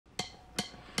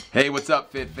Hey, what's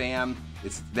up, Fit Fam?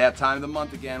 It's that time of the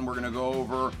month again. We're gonna go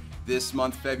over this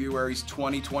month, February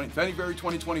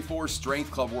 2024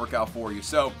 Strength Club workout for you.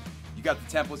 So you got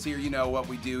the templates here. You know what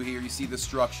we do here. You see the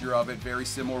structure of it. Very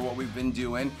similar to what we've been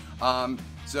doing.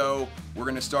 So we're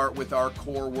gonna start with our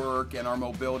core work and our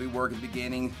mobility work at the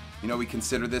beginning. You know, we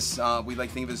consider this, we like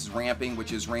to think of this as ramping,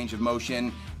 which is range of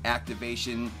motion,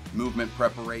 activation, movement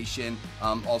preparation.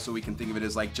 Also, we can think of it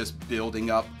as like just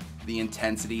building up the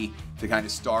intensity to kind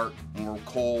of start when we're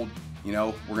cold. You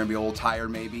know, we're gonna be a little tired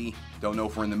maybe, don't know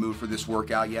if we're in the mood for this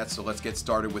workout yet, so let's get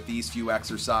started with these few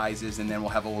exercises and then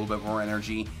we'll have a little bit more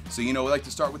energy. So you know, we like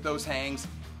to start with those hangs.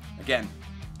 Again,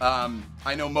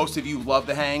 I know most of you love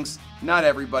the hangs, not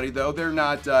everybody though, they're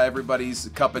not everybody's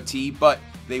cup of tea, but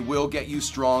they will get you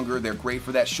stronger. They're great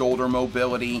for that shoulder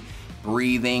mobility,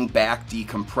 breathing, back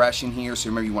decompression here. So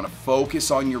remember, you want to focus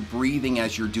on your breathing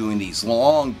as you're doing these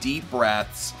long, deep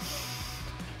breaths.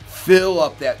 Fill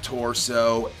up that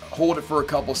torso, hold it for a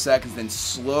couple seconds, then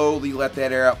slowly let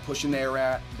that air out, pushing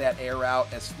that air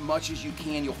out as much as you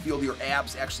can. You'll feel your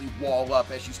abs actually wall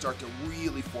up as you start to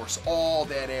really force all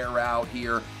that air out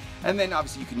here. And then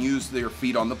obviously you can use your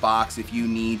feet on the box if you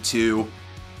need to.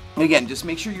 And again, just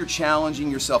make sure you're challenging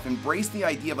yourself. Embrace the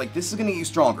idea of like, this is gonna get you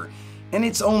stronger. And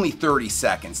it's only 30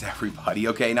 seconds, everybody,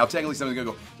 okay? Now technically someone's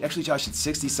gonna go, actually Josh, it's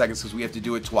 60 seconds because we have to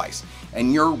do it twice.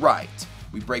 And you're right.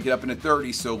 We break it up into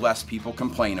 30 so less people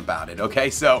complain about it, okay?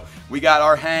 So we got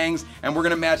our hangs and we're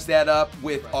gonna match that up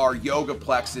with our yoga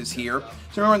plexes here.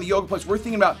 So remember in the yoga plex, we're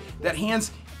thinking about that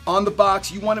hands on the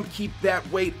box. You want to keep that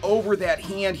weight over that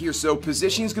hand here. So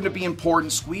positioning is gonna be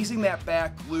important, squeezing that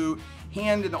back glute,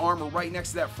 hand and arm are right next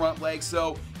to that front leg.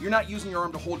 So you're not using your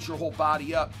arm to hold your whole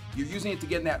body up. You're using it to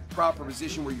get in that proper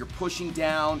position where you're pushing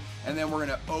down, and then we're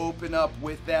gonna open up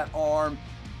with that arm.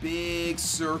 Big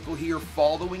circle here,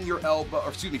 following your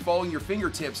following your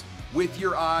fingertips with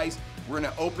your eyes. We're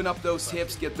gonna open up those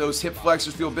hips, get those hip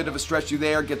flexors, feel a bit of a stretch through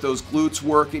there, get those glutes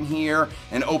working here,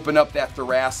 and open up that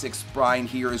thoracic spine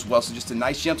here as well. So just a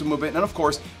nice gentle movement. And of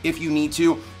course, if you need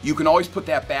to, you can always put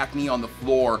that back knee on the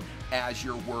floor as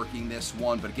you're working this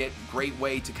one, but great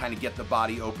way to kind of get the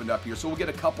body opened up here. So we'll get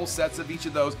a couple sets of each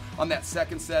of those. On that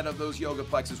second set of those yoga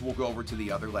plexes, we'll go over to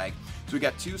the other leg. So we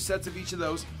got 2 sets of each of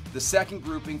those. The second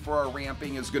grouping for our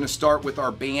ramping is gonna start with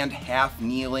our band half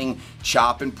kneeling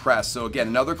chop and press. So again,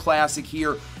 another classic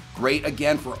here. Great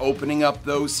again for opening up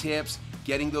those hips,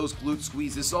 getting those glute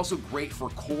squeezes. This is also great for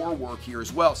core work here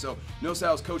as well. So notice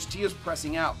how as Coach Tia's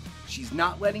pressing out, she's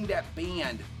not letting that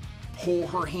band pull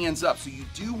her hands up. So you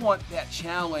do want that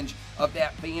challenge of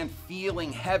that band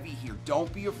feeling heavy here.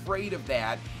 Don't be afraid of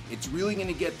that. It's really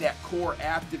gonna get that core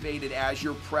activated as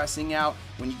you're pressing out.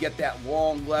 When you get that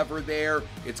long lever there,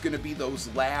 it's gonna be those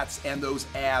lats and those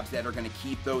abs that are gonna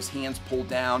keep those hands pulled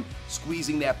down,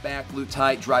 squeezing that back glute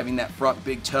tight, driving that front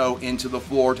big toe into the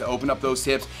floor to open up those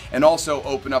hips, and also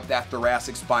open up that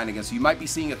thoracic spine again. So you might be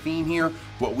seeing a theme here.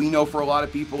 What we know for a lot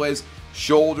of people is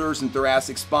shoulders and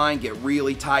thoracic spine get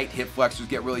really tight, hip flexors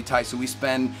get really tight, so we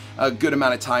spend a good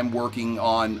amount of time working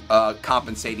on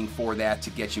compensating for that to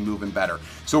get you moving better.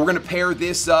 So we're gonna pair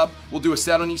this up. We'll do a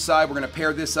set on each side. We're gonna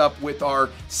pair this up with our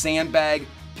sandbag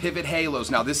pivot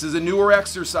halos. Now this is a newer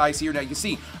exercise here. Now you can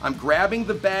see I'm grabbing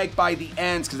the bag by the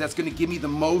ends because that's gonna give me the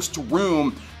most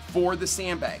room for the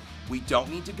sandbag. We don't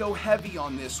need to go heavy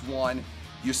on this one.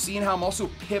 You're seeing how I'm also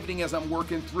pivoting as I'm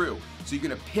working through. So you're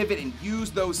gonna pivot and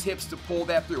use those hips to pull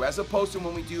that through, as opposed to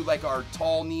when we do like our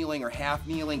tall kneeling or half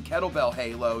kneeling kettlebell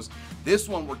halos. This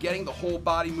one, we're getting the whole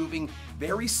body moving,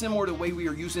 very similar to the way we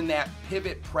were using that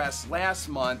pivot press last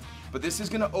month, but this is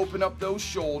gonna open up those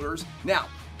shoulders. Now,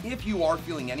 if you are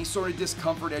feeling any sort of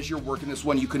discomfort as you're working this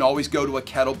one, you can always go to a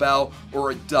kettlebell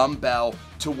or a dumbbell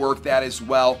to work that as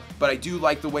well. But I do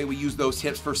like the way we use those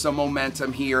hips for some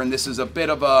momentum here, and this is a bit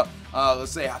of a,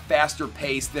 let's say, a faster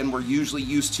pace than we're usually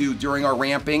used to during our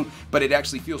ramping, but it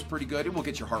actually feels pretty good. It will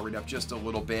get your heart rate up just a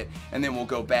little bit, and then we'll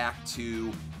go back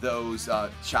to those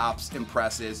chops and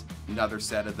presses, another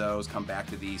set of those, come back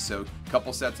to these. So a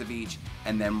couple sets of each,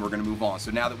 and then we're gonna move on. So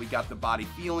now that we got the body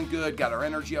feeling good, got our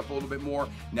energy up a little bit more,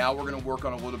 now we're gonna work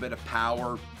on a little bit of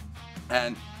power.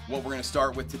 And what we're gonna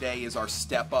start with today is our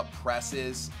step-up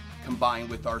presses combined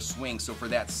with our swing. So for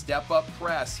that step-up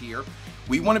press here,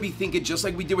 we wanna be thinking just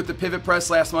like we did with the pivot press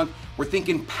last month, we're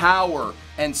thinking power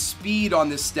and speed on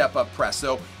this step-up press.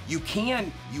 So you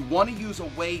wanna use a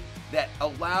weight that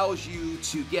allows you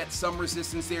to get some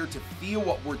resistance there to feel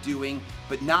what we're doing,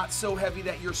 but not so heavy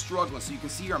that you're struggling. So you can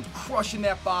see here, I'm crushing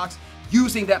that box,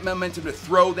 using that momentum to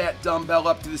throw that dumbbell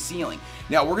up to the ceiling.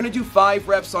 Now we're gonna do 5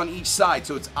 reps on each side,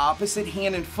 so it's opposite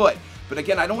hand and foot. But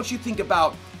again, I don't want you to think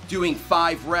about doing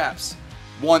 5 reps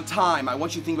one time. I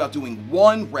want you to think about doing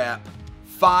 1 rep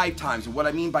 5 times. And what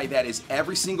I mean by that is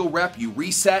every single rep you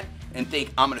reset and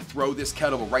think, I'm gonna throw this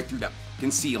kettlebell right through that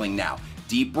ceiling now.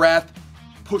 Deep breath,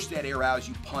 push that air out as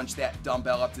you punch that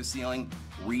dumbbell up to the ceiling.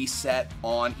 Reset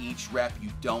on each rep. You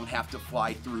don't have to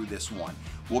fly through this one.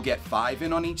 We'll get 5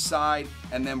 in on each side,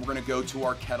 and then we're gonna go to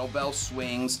our kettlebell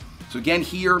swings. So again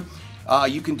here,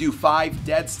 you can do 5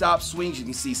 dead stop swings. You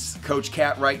can see Coach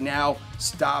Kat right now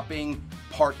stopping,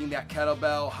 parking that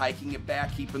kettlebell, hiking it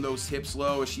back, keeping those hips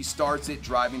low as she starts it,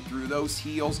 driving through those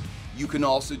heels. You can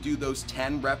also do those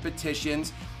 10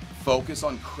 repetitions. Focus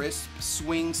on crisp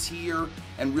swings here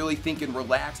and really thinking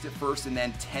relaxed at first and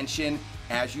then tension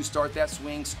as you start that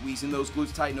swing, squeezing those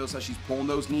glutes tight. Notice how she's pulling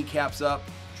those kneecaps up,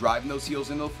 driving those heels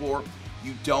into the floor.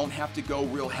 You don't have to go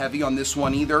real heavy on this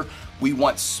one either. We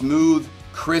want smooth,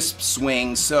 crisp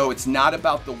swings, so it's not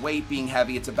about the weight being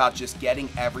heavy, it's about just getting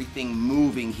everything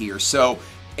moving here. So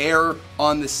err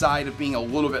on the side of being a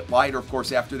little bit lighter, of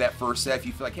course, after that first set. If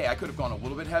you feel like, hey, I could have gone a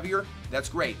little bit heavier, that's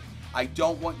great. I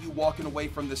don't want you walking away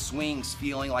from the swings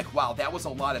feeling like, wow, that was a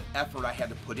lot of effort I had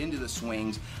to put into the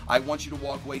swings. I want you to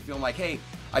walk away feeling like, hey,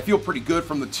 I feel pretty good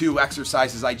from the 2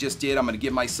 exercises I just did. I'm gonna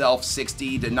give myself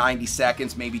 60 to 90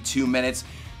 seconds, maybe 2 minutes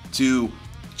to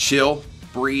chill,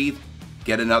 breathe,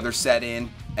 get another set in,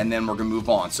 and then we're gonna move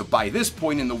on. So by this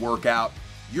point in the workout,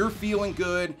 you're feeling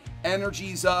good,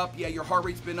 energy's up, yeah, your heart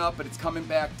rate's been up, but it's coming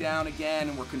back down again,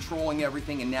 and we're controlling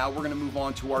everything, and now we're gonna move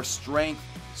on to our strength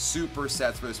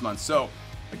supersets for this month. So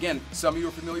again, some of you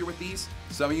are familiar with these,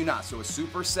 some of you not. So a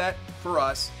superset for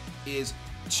us is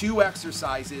 2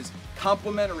 exercises,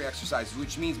 complementary exercises,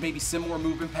 which means maybe similar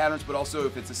movement patterns, but also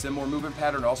if it's a similar movement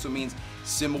pattern, it also means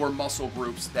similar muscle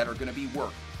groups that are gonna be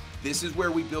worked. This is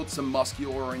where we build some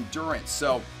muscular endurance.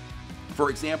 So for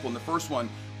example, in the first one,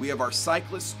 we have our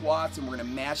cyclist squats, and we're gonna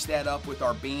match that up with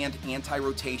our band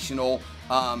anti-rotational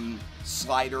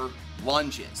slider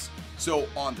lunges. So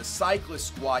on the cyclist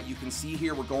squat, you can see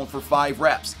here we're going for 5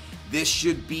 reps. This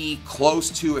should be close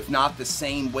to, if not the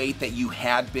same weight that you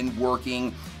had been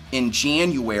working in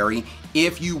January.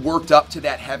 If you worked up to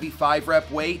that heavy 5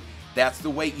 rep weight, that's the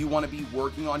weight you want to be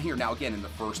working on here. Now again, in the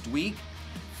first week,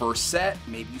 first set,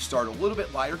 maybe you start a little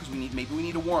bit lighter because maybe we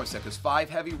need a warm-up set, because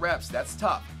 5 heavy reps, that's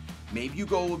tough. Maybe you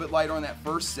go a little bit lighter on that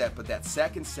first set, but that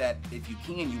second set, if you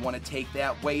can, you want to take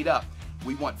that weight up.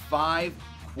 We want 5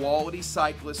 quality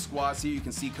cyclist squats here. You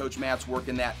can see Coach Matt's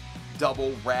working that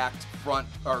double racked front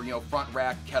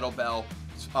rack kettlebell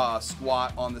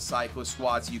squat on the cyclist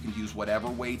squats. You can use whatever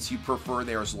weights you prefer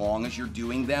there as long as you're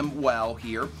doing them well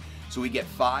here. So we get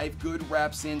 5 good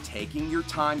reps in, taking your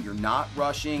time, you're not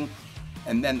rushing.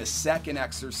 And then the second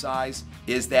exercise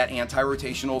is that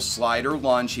anti-rotational slider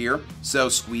lunge here. So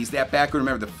squeeze that back.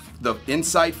 Remember, the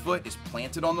inside foot is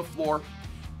planted on the floor,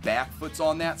 back foot's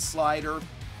on that slider.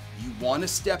 You want to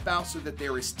step out so that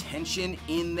there is tension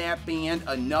in that band,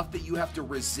 enough that you have to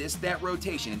resist that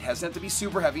rotation. It doesn't have to be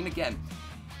super heavy. And again,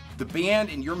 the band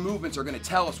and your movements are going to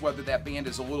tell us whether that band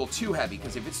is a little too heavy,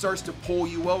 because if it starts to pull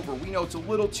you over, we know it's a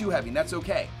little too heavy, and that's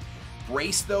okay.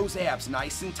 Brace those abs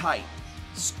nice and tight.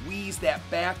 Squeeze that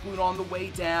back glute on the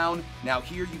way down. Now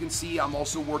here you can see I'm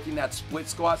also working that split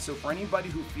squat. So for anybody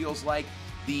who feels like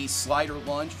the slider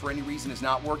lunge for any reason is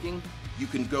not working, you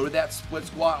can go to that split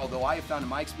squat. Although I have found in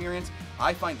my experience,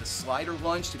 I find the slider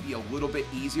lunge to be a little bit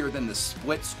easier than the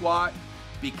split squat,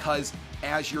 because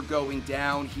as you're going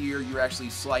down here, you're actually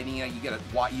sliding in. You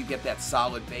get that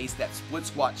solid base. That split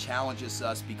squat challenges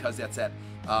us because that's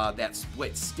that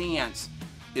split stance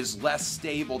is less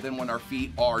stable than when our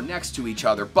feet are next to each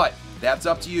other. But that's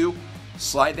up to you.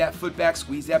 Slide that foot back,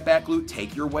 squeeze that back glute,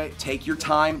 take your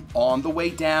time on the way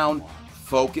down.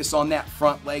 Focus on that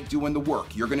front leg doing the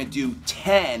work. You're gonna do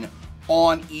 10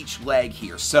 on each leg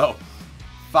here. So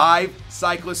 5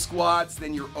 cyclist squats,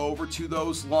 then you're over to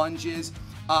those lunges.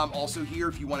 Also here,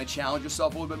 if you wanna challenge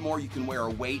yourself a little bit more, you can wear a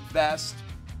weight vest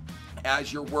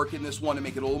as you're working this one to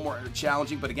make it a little more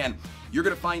challenging. But again, you're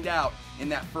gonna find out in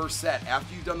that first set,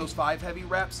 after you've done those 5 heavy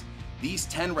reps, these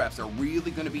 10 reps are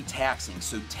really gonna be taxing.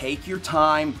 So take your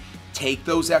time, take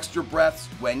those extra breaths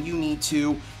when you need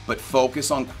to, but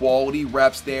focus on quality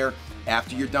reps there.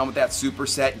 After you're done with that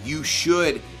superset, you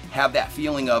should have that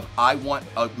feeling of, I want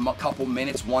a couple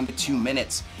minutes, 1 to 2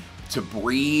 minutes to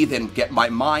breathe and get my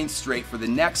mind straight for the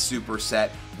next superset,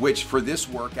 which for this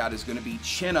workout is gonna be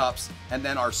chin-ups and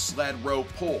then our sled row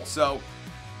pull. So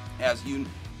as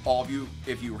all of you,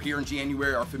 if you were here in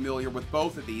January, are familiar with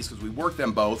both of these because we worked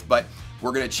them both, but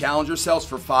we're gonna challenge ourselves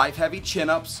for 5 heavy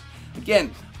chin-ups.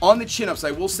 Again, on the chin-ups,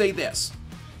 I will say this.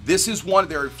 There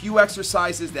are a few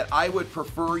exercises that I would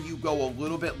prefer you go a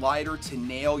little bit lighter to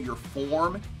nail your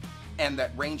form and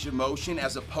that range of motion,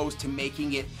 as opposed to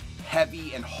making it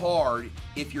heavy and hard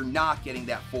if you're not getting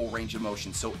that full range of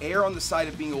motion. So err on the side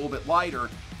of being a little bit lighter,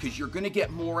 because you're going to get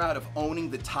more out of owning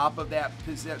the top of that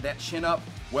chin up,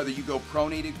 whether you go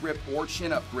pronated grip or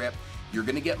chin up grip. You're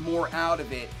going to get more out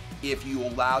of it if you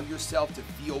allow yourself to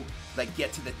feel like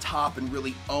get to the top and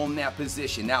really own that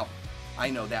position. Now, I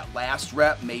know that last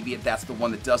rep, maybe if that's the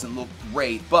one that doesn't look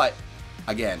great, but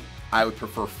again, I would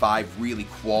prefer 5 really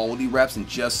quality reps. And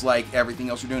just like everything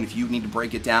else you're doing, if you need to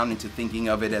break it down into thinking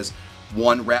of it as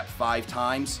 1 rep 5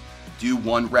 times, do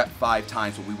 1 rep 5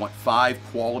 times. But we want 5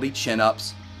 quality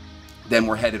chin-ups. Then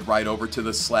we're headed right over to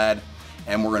the sled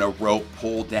and we're gonna rope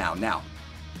pull down. Now,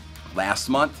 last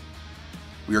month,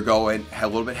 we were going a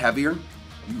little bit heavier.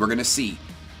 We're gonna see,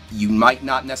 you might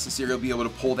not necessarily be able to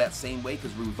pull that same weight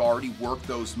because we've already worked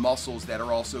those muscles that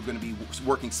are also going to be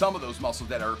working, some of those muscles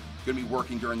that are going to be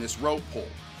working during this rope pull.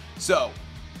 So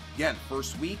again,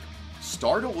 first week,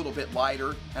 start a little bit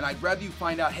lighter, and I'd rather you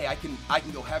find out, hey, I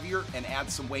can go heavier and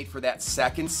add some weight for that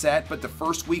second set. But the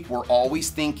first week, we're always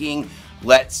thinking,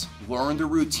 let's learn the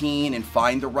routine and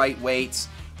find the right weights.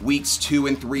 Weeks 2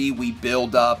 and 3, we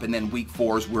build up, and then week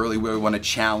 4 is really where we want to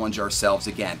challenge ourselves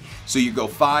again. So you go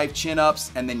 5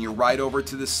 chin-ups, and then you're right over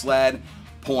to the sled,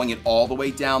 pulling it all the way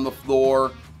down the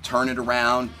floor, turn it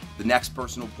around. The next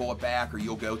person will pull it back, or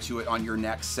you'll go to it on your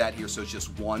next set here. So it's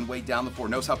just 1 way down the floor.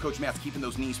 Notice how Coach Matt's keeping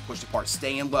those knees pushed apart,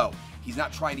 staying low. He's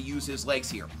not trying to use his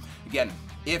legs here. Again,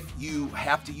 if you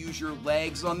have to use your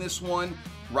legs on this one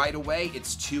right away,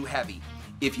 it's too heavy.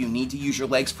 If you need to use your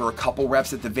legs for a couple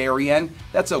reps at the very end,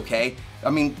 that's okay.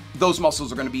 I mean, those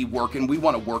muscles are going to be working. We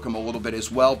want to work them a little bit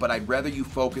as well, but I'd rather you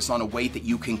focus on a weight that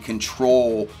you can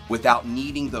control without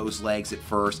needing those legs at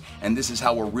first. And this is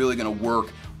how we're really going to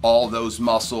work all those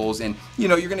muscles. And you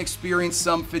know, you're going to experience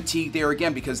some fatigue there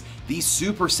again, because these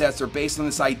supersets are based on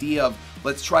this idea of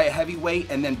let's try a heavy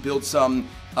weight and then build some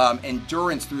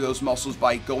endurance through those muscles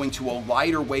by going to a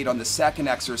lighter weight on the second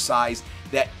exercise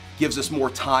that gives us more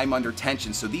time under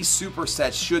tension. So these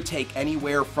supersets should take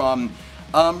anywhere from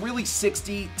really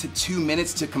 60 to 2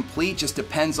 minutes to complete. Just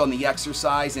depends on the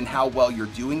exercise and how well you're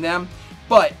doing them.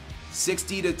 But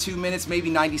 60 to 2 minutes, maybe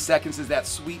 90 seconds is that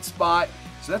sweet spot.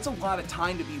 So that's a lot of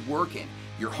time to be working.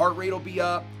 Your heart rate will be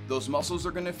up, those muscles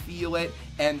are gonna feel it,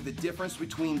 and the difference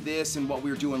between this and what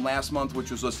we were doing last month, which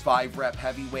was those 5 rep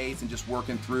heavy weights and just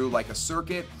working through like a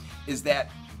circuit, is that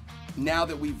now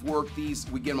that we've worked these,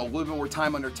 we get them a little bit more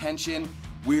time under tension,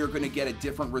 we are going to get a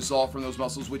different result from those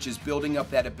muscles, which is building up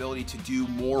that ability to do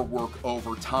more work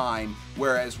over time.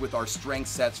 Whereas with our strength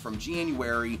sets from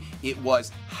January, it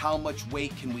was how much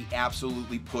weight can we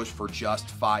absolutely push for just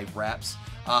 5 reps.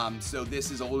 So this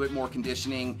is a little bit more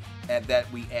conditioning that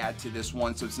we add to this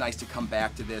one. So it's nice to come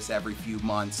back to this every few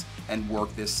months and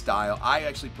work this style. I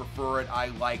actually prefer it. I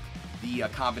like the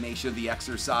combination of the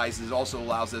exercises. It also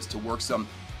allows us to work some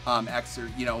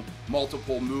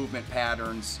multiple movement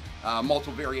patterns,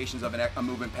 multiple variations of a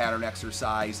movement pattern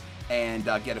exercise, and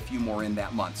get a few more in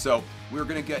that month. So we're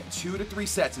gonna get 2 to 3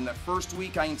 sets. In the first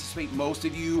week, I anticipate most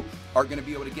of you are gonna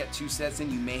be able to get 2 sets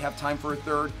in. You may have time for a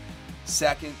third.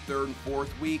 Second, third, and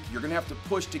fourth week, you're gonna have to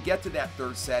push to get to that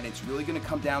 3rd set. It's really gonna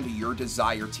come down to your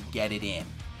desire to get it in.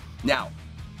 Now,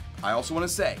 I also wanna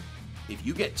say, if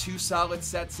you get 2 solid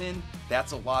sets in,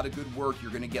 that's a lot of good work.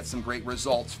 You're gonna get some great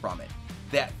results from it.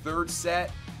 That 3rd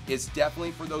set is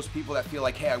definitely for those people that feel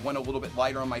like, hey, I went a little bit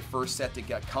lighter on my 1st set to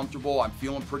get comfortable. I'm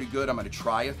feeling pretty good. I'm going to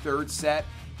try a 3rd set.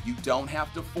 You don't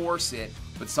have to force it,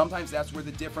 but sometimes that's where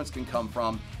the difference can come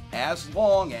from, as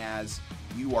long as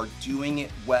you are doing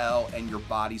it well and your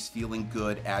body's feeling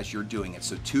good as you're doing it.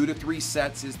 So 2 to 3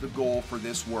 sets is the goal for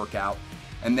this workout.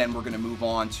 And then we're going to move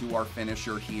on to our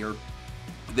finisher here.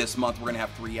 This month, we're going to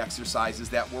have 3 exercises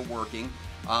that we're working.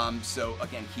 So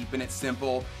again, keeping it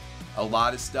simple. A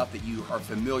lot of stuff that you are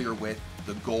familiar with,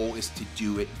 the goal is to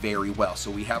do it very well.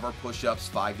 So we have our push-ups,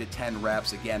 5 to 10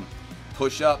 reps. Again,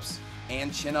 push-ups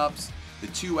and chin-ups, the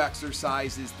 2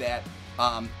 exercises that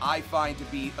I find to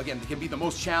be, again, they can be the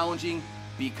most challenging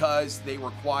because they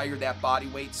require that body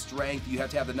weight strength. You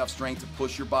have to have enough strength to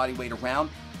push your body weight around,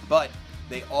 but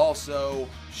they also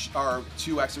are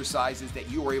 2 exercises that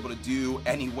you are able to do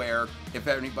anywhere. If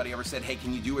anybody ever said, hey,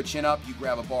 can you do a chin up? You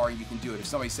grab a bar and you can do it. If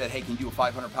somebody said, hey, can you do a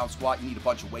 500-pound squat? You need a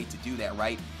bunch of weight to do that,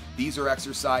 right? These are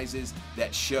exercises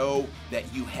that show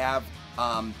that you have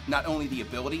not only the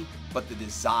ability, but the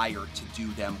desire to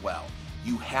do them well.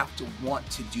 You have to want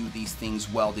to do these things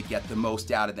well to get the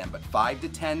most out of them. But 5 to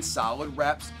 10 solid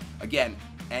reps. Again,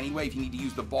 anyway, if you need to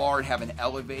use the bar and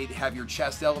have your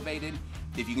chest elevated,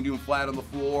 If you can do them flat on the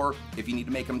floor, if you need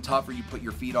to make them tougher, you put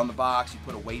your feet on the box, you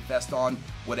put a weight vest on,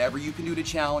 whatever you can do to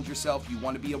challenge yourself. You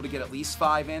want to be able to get at least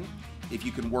 5 in. If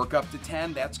you can work up to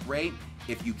 10, that's great.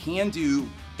 If you can do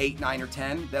 8, 9, or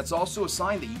 10, that's also a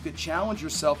sign that you could challenge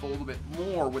yourself a little bit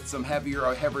more with some heavier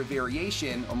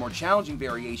variation or more challenging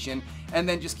variation, and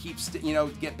then just keep,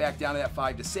 get back down to that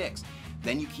 5 to 6.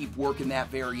 Then you keep working that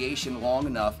variation long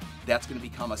enough, that's going to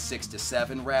become a 6 to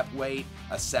 7 rep weight,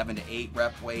 a 7 to 8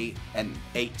 rep weight, and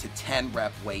 8 to 10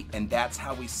 rep weight, and that's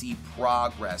how we see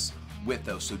progress with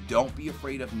those. So don't be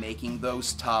afraid of making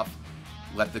those tough.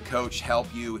 Let the coach help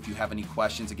you if you have any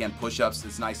questions. Again, push-ups,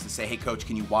 it's nice to say, hey coach,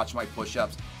 can you watch my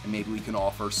push-ups? And maybe we can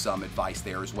offer some advice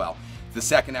there as well. The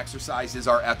second exercise is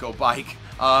our Echo Bike.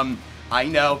 I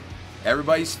know,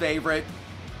 everybody's favorite.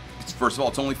 First of all,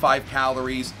 it's only 5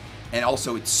 calories. And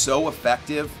also it's so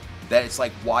effective that it's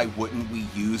like, why wouldn't we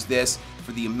use this?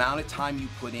 For the amount of time you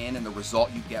put in and the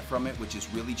result you get from it, which is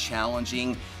really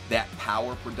challenging that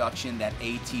power production, that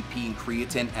ATP and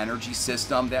creatine energy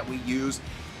system that we use.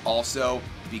 Also,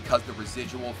 because the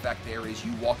residual effect there is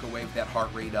you walk away with that heart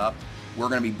rate up, we're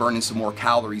gonna be burning some more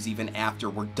calories even after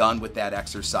we're done with that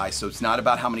exercise. So it's not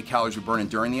about how many calories you're burning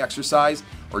during the exercise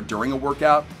or during a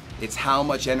workout, it's how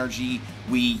much energy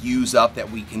we use up that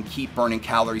we can keep burning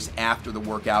calories after the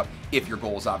workout, if your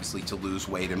goal is obviously to lose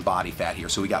weight and body fat here.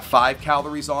 So we got 5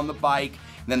 calories on the bike,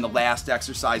 and then the last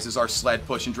exercise is our sled,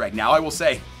 push, and drag. Now I will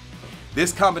say,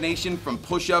 this combination from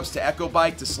push-ups to Echo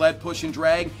Bike to sled, push, and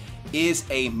drag is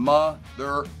a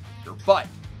mother, but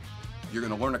you're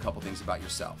gonna learn a couple things about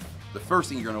yourself. The first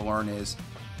thing you're gonna learn is,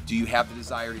 do you have the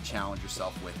desire to challenge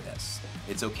yourself with this?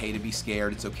 It's okay to be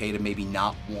scared, it's okay to maybe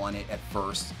not want it at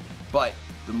first, but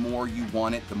the more you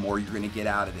want it, the more you're gonna get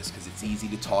out of this, because it's easy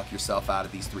to talk yourself out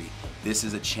of these 3. This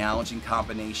is a challenging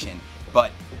combination,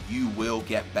 but you will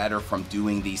get better from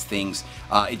doing these things.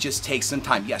 It just takes some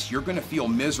time. Yes, you're gonna feel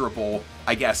miserable,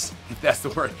 I guess, if that's the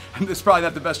word. That's probably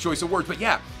not the best choice of words, but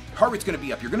yeah, heart rate's gonna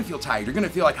be up, you're gonna feel tired, you're gonna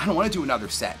feel like, I don't wanna do another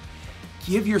set.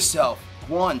 Give yourself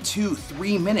 1, 2,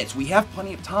 3 minutes. We have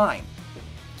plenty of time.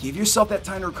 Give yourself that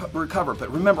time to recover,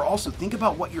 but remember also, think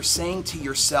about what you're saying to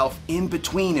yourself in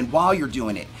between and while you're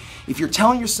doing it. If you're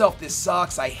telling yourself, this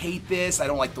sucks, I hate this, I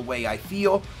don't like the way I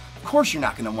feel, of course you're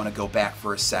not gonna wanna go back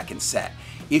for a second set.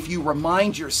 If you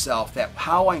remind yourself that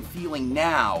how I'm feeling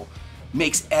now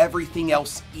makes everything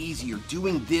else easier,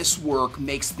 doing this work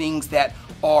makes things that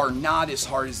are not as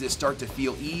hard as this start to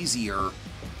feel easier,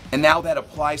 and now that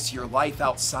applies to your life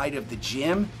outside of the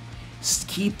gym,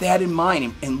 keep that in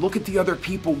mind and look at the other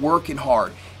people working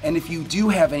hard. And if you do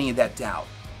have any of that doubt,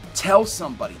 tell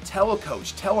somebody, tell a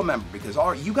coach, tell a member, because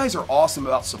you guys are awesome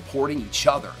about supporting each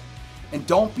other. And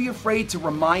don't be afraid to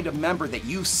remind a member that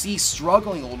you see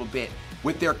struggling a little bit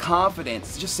with their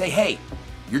confidence. Just say, hey,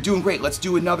 you're doing great, let's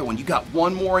do another one. You got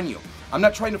one more in you. I'm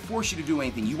not trying to force you to do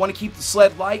anything. You want to keep the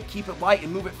sled light, keep it light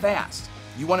and move it fast.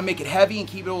 You want to make it heavy and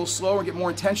keep it a little slower and get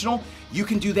more intentional, you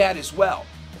can do that as well.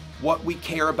 What we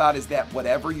care about is that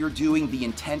whatever you're doing, the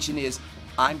intention is,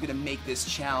 I'm gonna make this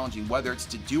challenging, whether it's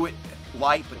to do it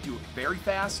light but do it very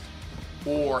fast,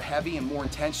 or heavy and more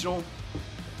intentional.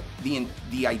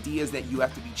 The idea is that you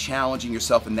have to be challenging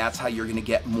yourself, and that's how you're gonna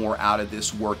get more out of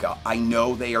this workout. I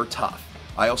know they are tough.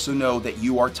 I also know that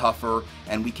you are tougher,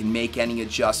 and we can make any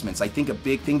adjustments. I think a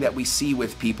big thing that we see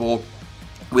with people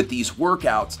with these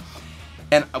workouts,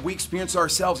 and we experience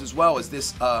ourselves as well, is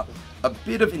this a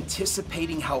bit of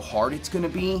anticipating how hard it's gonna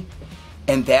be,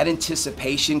 and that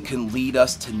anticipation can lead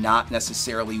us to not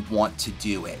necessarily want to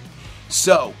do it.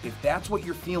 So if that's what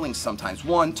you're feeling sometimes,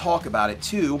 1, talk about it.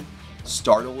 2,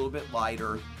 start a little bit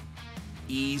lighter,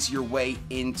 ease your way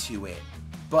into it,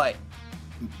 but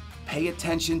pay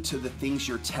attention to the things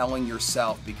you're telling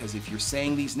yourself, because if you're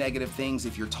saying these negative things,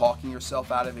 if you're talking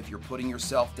yourself out of it, if you're putting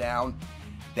yourself down,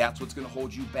 that's what's gonna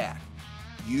hold you back.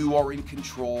 You are in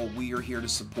control, we are here to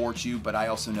support you, but I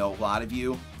also know a lot of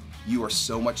you are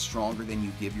so much stronger than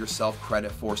you give yourself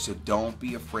credit for, so don't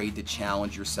be afraid to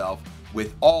challenge yourself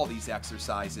with all these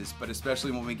exercises, but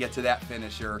especially when we get to that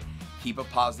finisher, keep a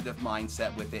positive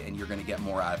mindset with it and you're gonna get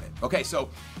more out of it. Okay, so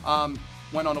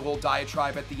went on a little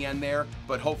diatribe at the end there,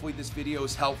 but hopefully this video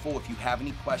is helpful. If you have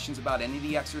any questions about any of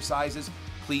the exercises,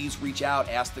 please reach out,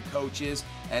 ask the coaches,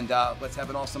 and let's have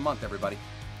an awesome month, everybody.